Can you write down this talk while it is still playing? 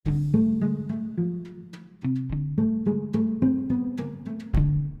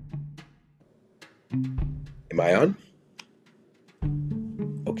I on?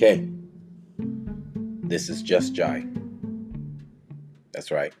 Okay. This is Just Jai. That's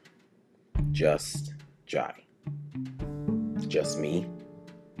right. Just Jai. Just me.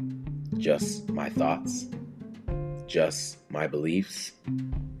 Just my thoughts. Just my beliefs.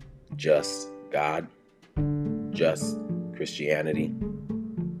 Just God. Just Christianity.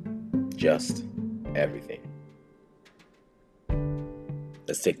 Just everything.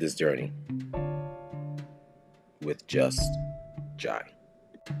 Let's take this journey with Just Jai.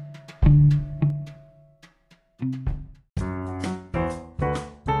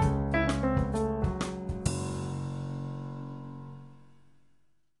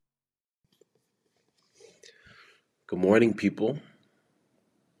 Good morning, people.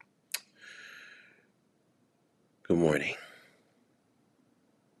 Good morning.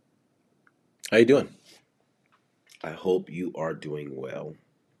 How you doing? I hope you are doing well.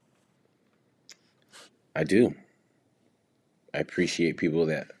 I do. I appreciate people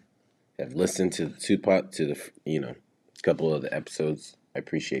that have listened to the couple of the episodes. I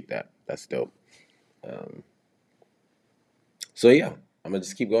appreciate that. That's dope. Um, so yeah, I'm gonna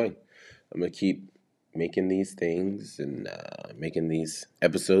just keep going. I'm gonna keep making these things and making these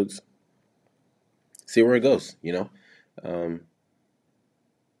episodes. See where it goes. Um,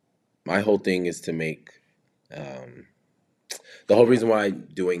 my whole thing is to make. Um, the whole reason why I'm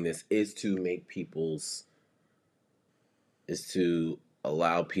doing this is to make is to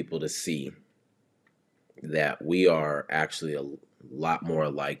allow people to see that we are actually a lot more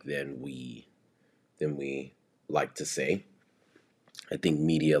alike than we like to say. I think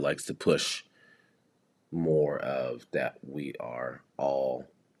media likes to push more of that we are all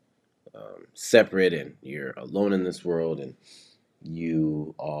separate and you're alone in this world and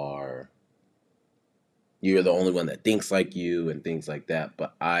you are you're the only one that thinks like you and things like that.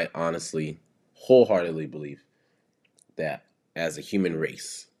 But I honestly, wholeheartedly believe that as a human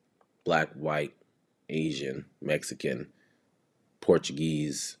race, black, white, Asian, Mexican,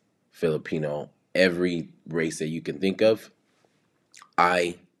 Portuguese, Filipino, every race that you can think of,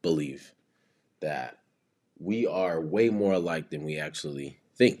 I believe that we are way more alike than we actually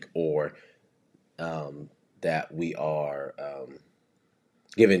think, or um, that we are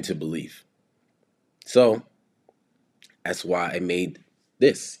given to believe. So that's why I made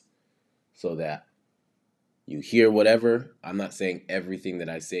this, so that you hear whatever. I'm not saying everything that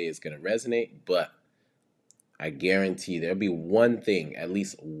I say is going to resonate, but I guarantee there'll be one thing, at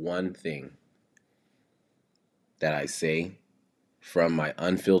least one thing, that I say from my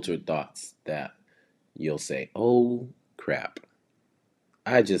unfiltered thoughts that you'll say, oh crap,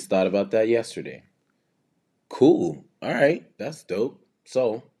 I just thought about that yesterday. Cool. All right. That's dope.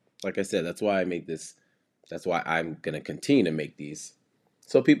 So, like I said, that's why I make this. That's why I'm going to continue to make these.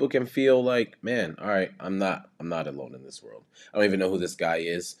 So people can feel like, man, all right, I'm not alone in this world. I don't even know who this guy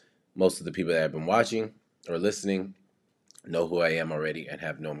is. Most of the people that have been watching or listening know who I am already and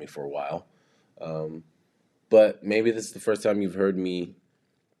have known me for a while. Um, but maybe this is the first time you've heard me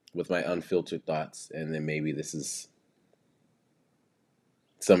with my unfiltered thoughts, and then maybe this is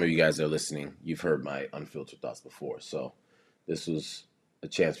some of you guys that are listening, you've heard my unfiltered thoughts before. So this was a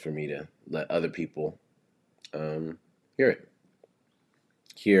chance for me to let other people um, hear it.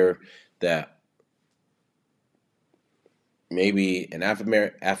 Hear that maybe an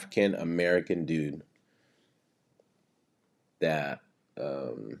African American dude that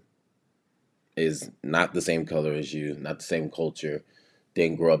um, is not the same color as you, not the same culture,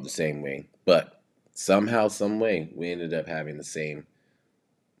 didn't grow up the same way, but somehow, some way, we ended up having the same,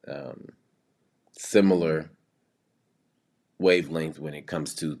 um, similar wavelength when it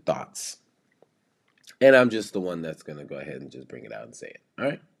comes to thoughts. And I'm just the one that's gonna go ahead and just bring it out and say it. All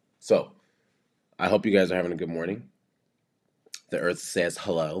right. So I hope you guys are having a good morning. The Earth says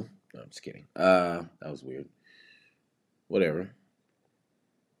hello. No, I'm just kidding. That was weird. Whatever.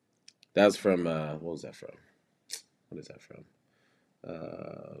 That was from what was that from? What is that from?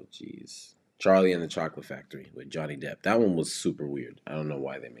 Jeez. Charlie and the Chocolate Factory with Johnny Depp. That one was super weird. I don't know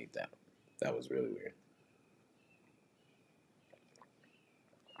why they made that. That was really weird.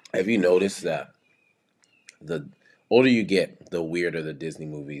 Have you noticed that the older you get, the weirder the Disney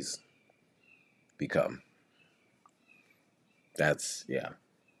movies become? That's, yeah.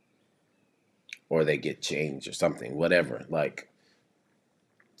 Or they get changed or something, whatever. Like,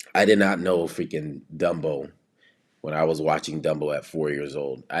 I did not know freaking Dumbo when I was watching Dumbo at 4 years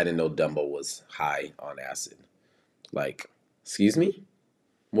old. I didn't know Dumbo was high on acid. Like, excuse me?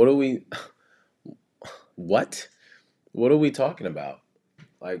 What are we, what? What are we talking about?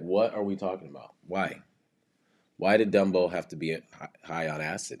 Like, what are we talking about? Why? Why did Dumbo have to be high on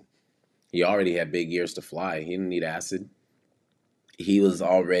acid? He already had big ears to fly. He didn't need acid. He was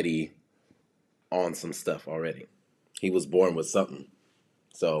already on some stuff already. He was born with something.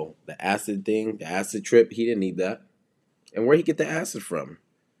 So the acid thing, the acid trip, he didn't need that. And where he get the acid from?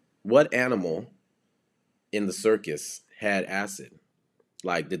 What animal in the circus had acid?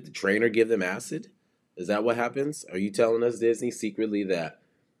 Like, did the trainer give them acid? Is that what happens? Are you telling us, Disney, secretly that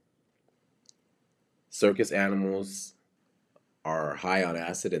circus animals are high on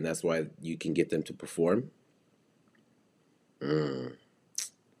acid and that's why you can get them to perform? Mm,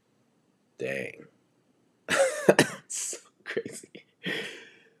 dang. So crazy.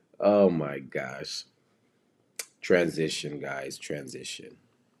 Oh my gosh. Transition, guys, transition.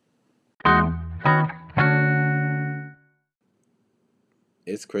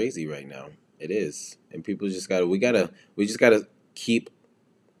 It's crazy right now. It is. And people just gotta we just gotta keep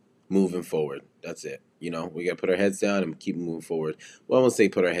moving forward. That's it. We gotta put our heads down and keep moving forward. Well, I won't say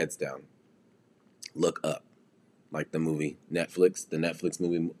put our heads down. Look up. Like the movie Netflix, the Netflix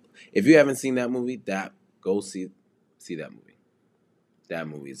movie. If you haven't seen that movie, go see that movie. That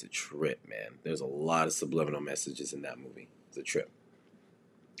movie is a trip, man. There's a lot of subliminal messages in that movie. It's a trip.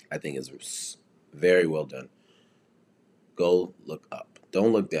 I think it's very well done. Go look up.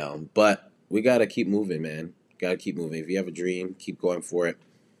 Don't look down. But we gotta keep moving, man. Gotta keep moving. If you have a dream, keep going for it.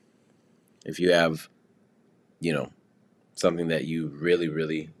 If you have, you know, something that you really,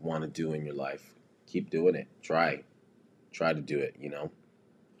 really want to do in your life, keep doing it. Try to do it.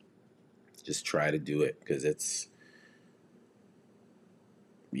 Just try to do it because it's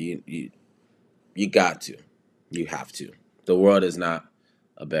you, you you got to. You have to. The world is not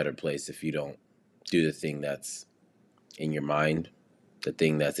a better place if you don't do the thing that's in your mind, the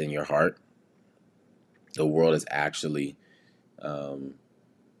thing that's in your heart. The world is actually um,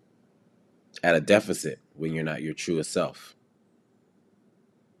 at a deficit when you're not your truest self.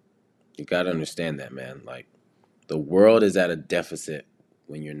 You got to understand that, man. Like, the world is at a deficit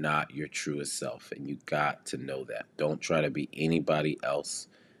when you're not your truest self, and you got to know that. Don't try to be anybody else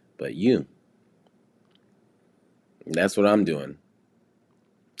but you. And that's what I'm doing.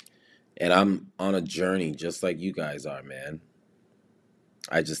 And I'm on a journey just like you guys are, man.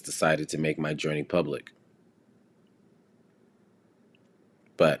 I just decided to make my journey public.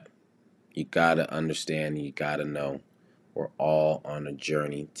 But you got to understand, you got to know we're all on a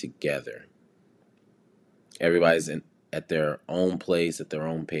journey together. Everybody's at their own place, at their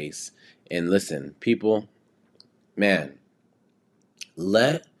own pace. And listen, people, man,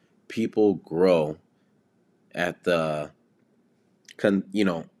 let people grow at the con, you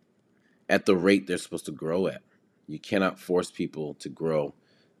know at the rate they're supposed to grow at. You cannot force people to grow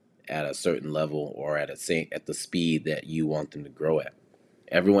at a certain level or at the speed that you want them to grow at.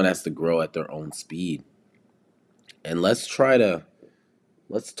 Everyone has to grow at their own speed. And let's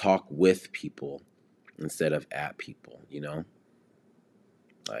talk with people instead of at people.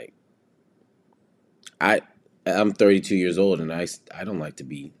 Like, I I'm 32 years old and I don't like to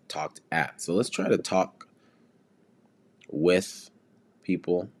be talked at. So let's try to talk with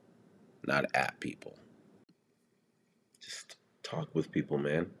people, not at people. Just talk with people,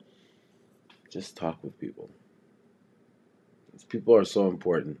 man. Just talk with people. These people are so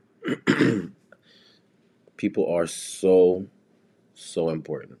important. People are so, so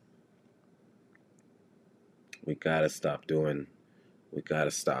important. We gotta stop doing, we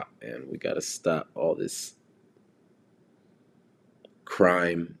gotta stop, man. We gotta stop all this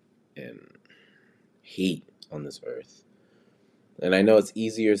crime and hate on this earth. And I know it's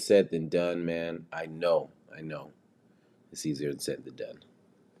easier said than done, man. I know. It's easier said than done.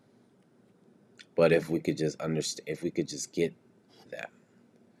 But if we could just understand, if we could just get that,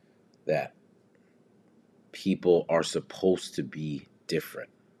 that people are supposed to be different,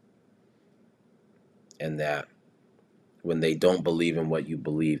 and that when they don't believe in what you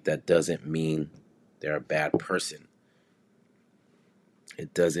believe, that doesn't mean they're a bad person.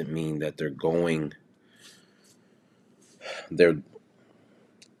 It doesn't mean that they're,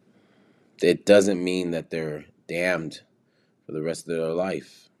 it doesn't mean that they're damned for the rest of their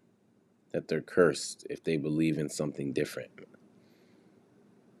life, that they're cursed if they believe in something different.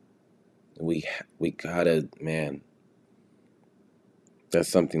 We, we gotta, man, that's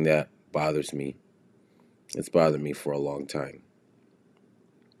something that bothers me. It's bothered me for a long time.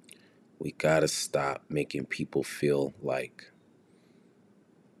 We gotta stop making people feel like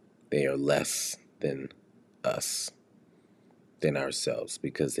they are less than us, than ourselves,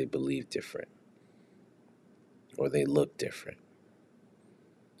 because they believe different, or they look different,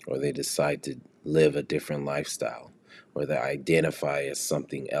 or they decide to live a different lifestyle, or they identify as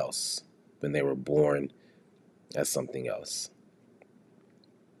something else when they were born as something else.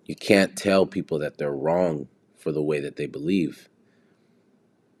 You can't tell people that they're wrong for the way that they believe.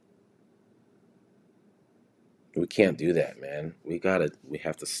 We can't do that, man. We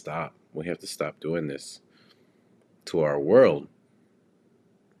have to stop. We have to stop doing this to our world.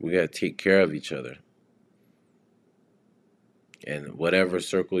 We got to take care of each other. And whatever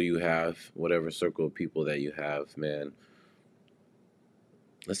circle you have, whatever circle of people that you have, man,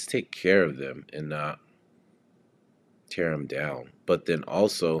 let's take care of them and not tear them down. But then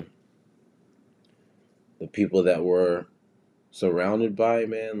also, the people that we're surrounded by,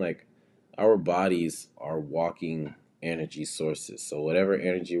 man, like our bodies are walking energy sources. So whatever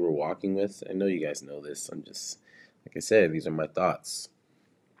energy we're walking with, I know you guys know this. I'm just, like I said, these are my thoughts.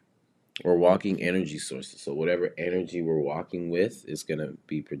 We're walking energy sources. So whatever energy we're walking with is going to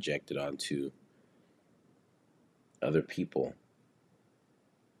be projected onto other people.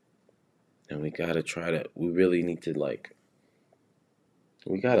 And we got to try to, we really need to like,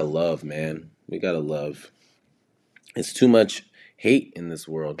 we got to love, man. We got to love. It's too much hate in this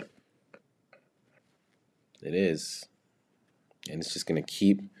world. It is. And it's just going to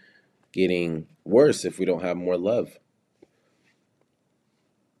keep getting worse if we don't have more love.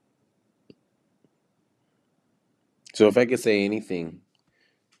 So if I could say anything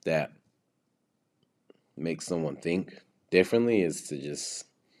that makes someone think differently is to just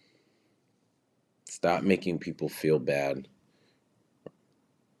stop making people feel bad.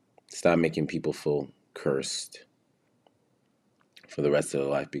 Stop making people feel cursed for the rest of their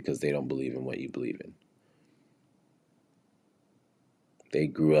life because they don't believe in what you believe in. They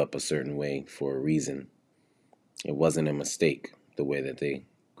grew up a certain way for a reason. It wasn't a mistake the way that they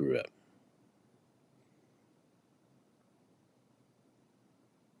grew up.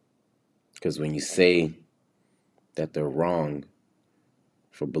 Because when you say that they're wrong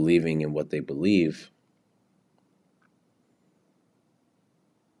for believing in what they believe,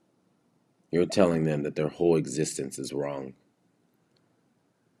 you're telling them that their whole existence is wrong.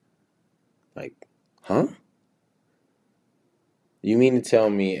 Like, huh? You mean to tell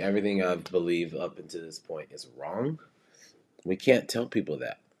me everything I've believed up until this point is wrong? We can't tell people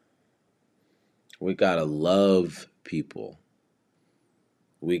that. We gotta love people.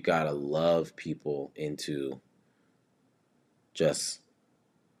 We gotta love people into just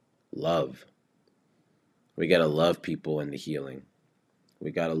love. We gotta love people into healing.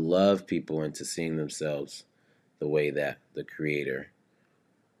 We gotta love people into seeing themselves the way that the Creator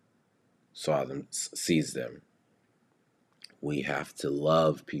sees them. We have to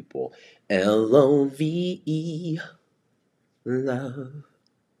love people. Love. Love.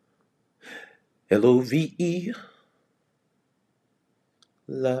 Love.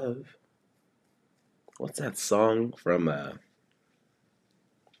 Love. What's that song from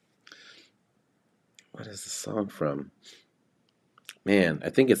what is the song from? Man, I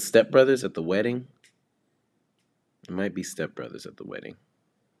think it's Step Brothers at the Wedding. It might be Step Brothers at the Wedding.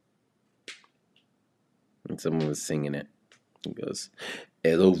 And someone was singing it. It goes,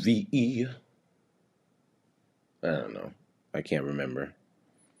 Love. I don't know. I can't remember.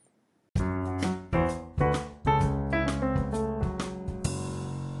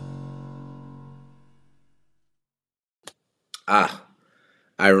 Ah,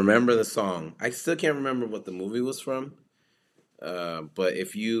 I remember the song. I still can't remember what the movie was from. But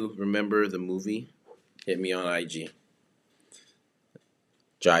if you remember the movie, hit me on IG.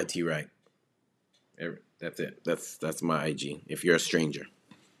 Jai T Right. That's it. That's my IG. If you're a stranger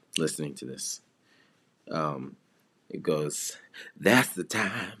listening to this, it goes. That's the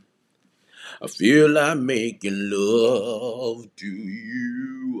time I feel like making love to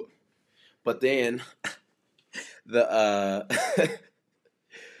you. But then the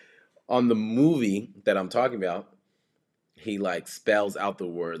on the movie that I'm talking about, he like spells out the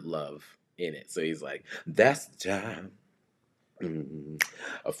word love in it. So he's like, "That's the time."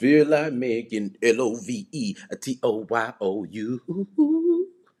 I feel like making LOVETOYOU.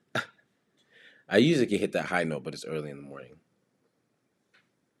 I usually can hit that high note, but it's early in the morning.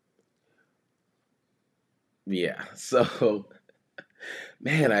 Yeah, so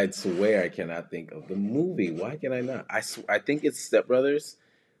man, I swear I cannot think of the movie. Why can I not? I think it's Step Brothers.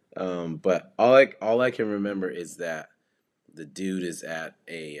 But all I can remember is that the dude is at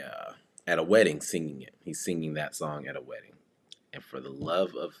a wedding singing it. He's singing that song at a wedding. And for the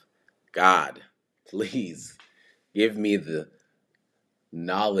love of God, please give me the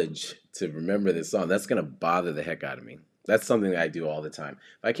knowledge to remember this song. That's gonna bother the heck out of me. That's something that I do all the time.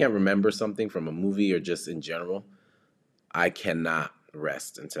 If I can't remember something from a movie or just in general, I cannot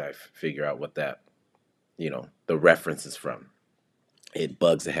rest until I figure out what that, the reference is from. It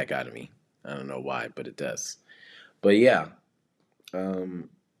bugs the heck out of me. I don't know why, but it does. But yeah, um,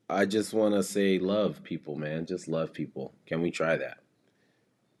 I just want to say love people, man. Just love people. Can we try that?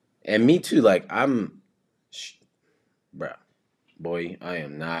 And me too. Like sh- bruh, boy,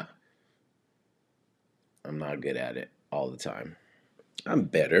 I'm not good at it all the time. I'm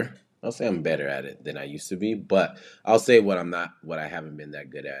better. I'll say I'm better at it than I used to be, but I'll say what I haven't been that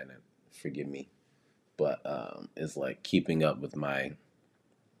good at, and forgive me. But it's like keeping up with my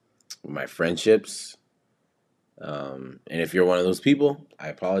friendships. And if you're one of those people, I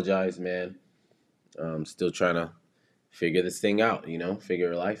apologize, man. I'm still trying to figure this thing out,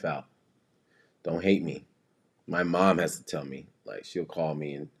 figure life out. Don't hate me. My mom has to tell me, like, she'll call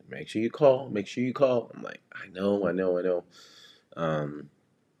me and make sure you call. I'm like, I know, I know, I know. Um,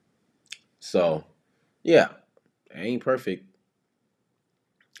 so, yeah, I ain't perfect,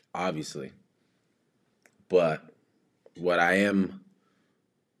 obviously, but what I am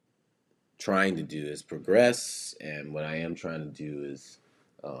trying to do is progress, and what I am trying to do is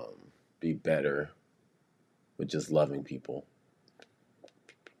be better with just loving people,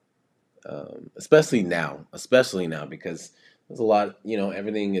 especially now because there's a lot,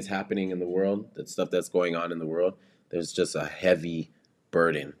 everything is happening in the world, that stuff that's going on in the world. There's just a heavy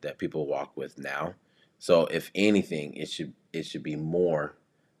burden that people walk with now. So if anything, it should be more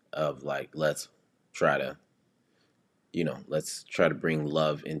of like try to let's try to bring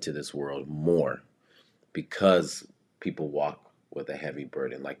love into this world more because people walk with a heavy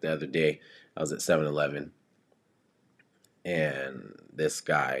burden. Like the other day, I was at 7-Eleven and this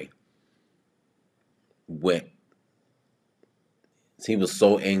guy went he was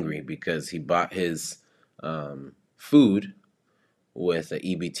so angry because he bought his food with an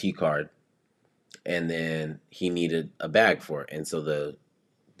EBT card, and then he needed a bag for it. And so the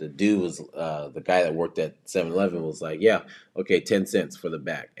dude was the guy that worked at 7-Eleven was like, yeah, okay, 10 cents for the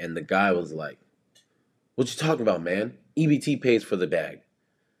bag. And the guy was like, what you talking about, man? EBT pays for the bag.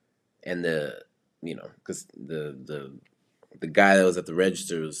 And because the guy that was at the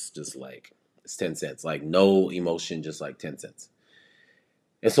register was just like, it's 10 cents, like no emotion, just like 10 cents.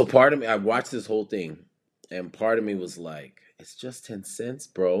 And so part of me, I watched this whole thing, and part of me was like, it's just 10 cents,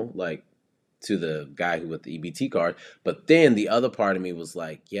 bro. Like, to the guy who with the EBT card. But then the other part of me was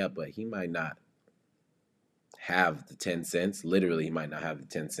like, yeah, but he might not have the 10 cents. Literally, he might not have the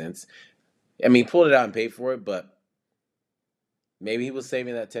 10 cents. I mean, he pulled it out and paid for it, but maybe he was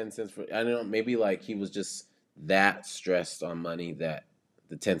saving that 10 cents for, I don't know, maybe like he was just that stressed on money that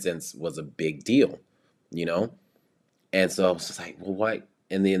the 10 cents was a big deal, you know? And so I was just like, well, why?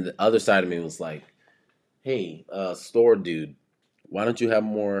 And then the other side of me was like, hey, store dude, why don't you have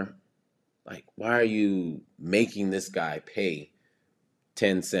more? Like, why are you making this guy pay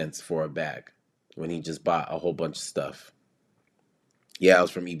 10 cents for a bag when he just bought a whole bunch of stuff? Yeah, I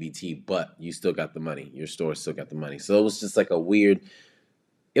was from EBT, but you still got the money. Your store still got the money. So it was just like it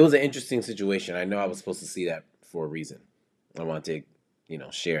was an interesting situation. I know I was supposed to see that for a reason. I wanted to,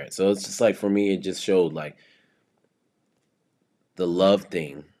 share it. So it's just like for me, it just showed like the love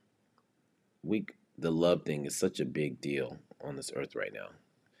thing. We the love thing is such a big deal on this earth right now.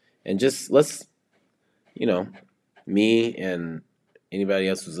 And just let's, you know, me and anybody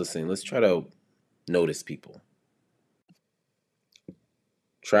else who's listening, let's try to notice people.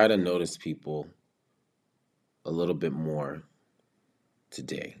 Try to notice people a little bit more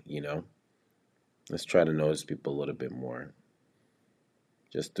today. Let's try to notice people a little bit more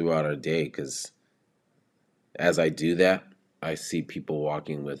just throughout our day because as I do that, I see people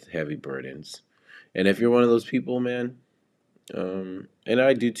walking with heavy burdens. And if you're one of those people, man, and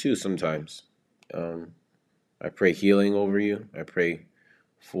I do too sometimes, um, I pray healing over you. I pray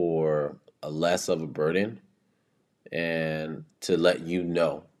for a less of a burden and to let you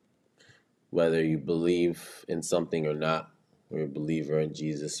know whether you believe in something or not, or you're a believer in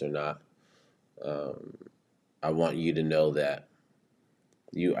Jesus or not. Um, I want you to know that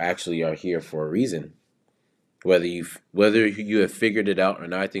you actually are here for a reason. Whether you have figured it out or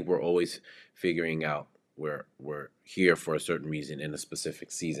not, I think we're always figuring out we're here for a certain reason in a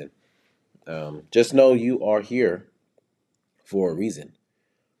specific season. Just know you are here for a reason,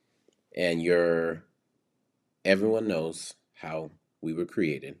 and everyone knows how we were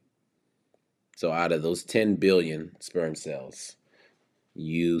created. So out of those 10 billion sperm cells,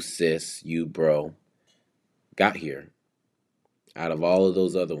 you sis, you bro, got here out of all of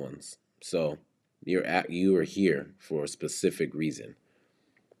those other ones. So you are here for a specific reason.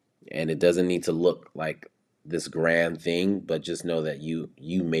 And it doesn't need to look like this grand thing, but just know that you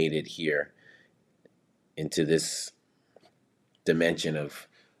made it here into this dimension of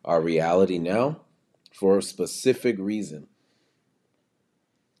our reality now for a specific reason.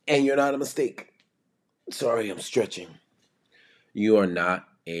 And you're not a mistake. Sorry, I'm stretching. You are not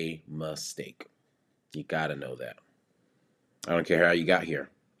a mistake. You gotta know that. I don't care how you got here.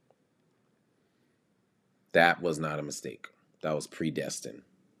 That was not a mistake. That was predestined.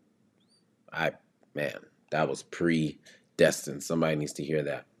 I Man, that was predestined. Somebody needs to hear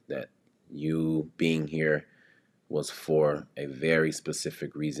that. That you being here was for a very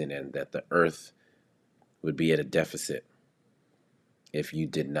specific reason, and that the earth would be at a deficit if you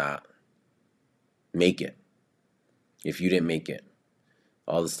did not make it. If you didn't make it.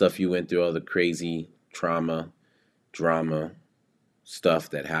 All the stuff you went through, all the crazy trauma, drama, stuff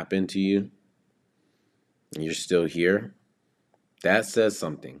that happened to you, and you're still here, that says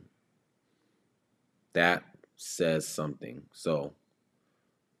something. That says something. So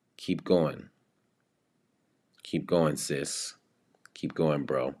keep going. Keep going, sis. Keep going,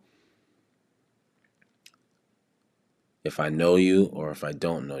 bro. If I know you or if I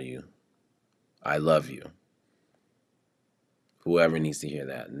don't know you, I love you. Whoever needs to hear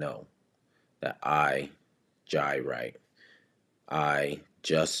that, know that Jai Wright,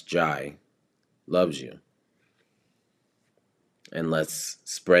 Just Jai, loves you. And let's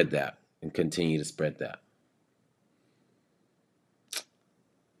spread that and continue to spread that.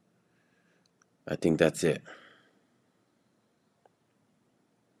 I think that's it.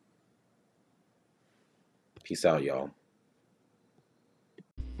 Peace out, y'all.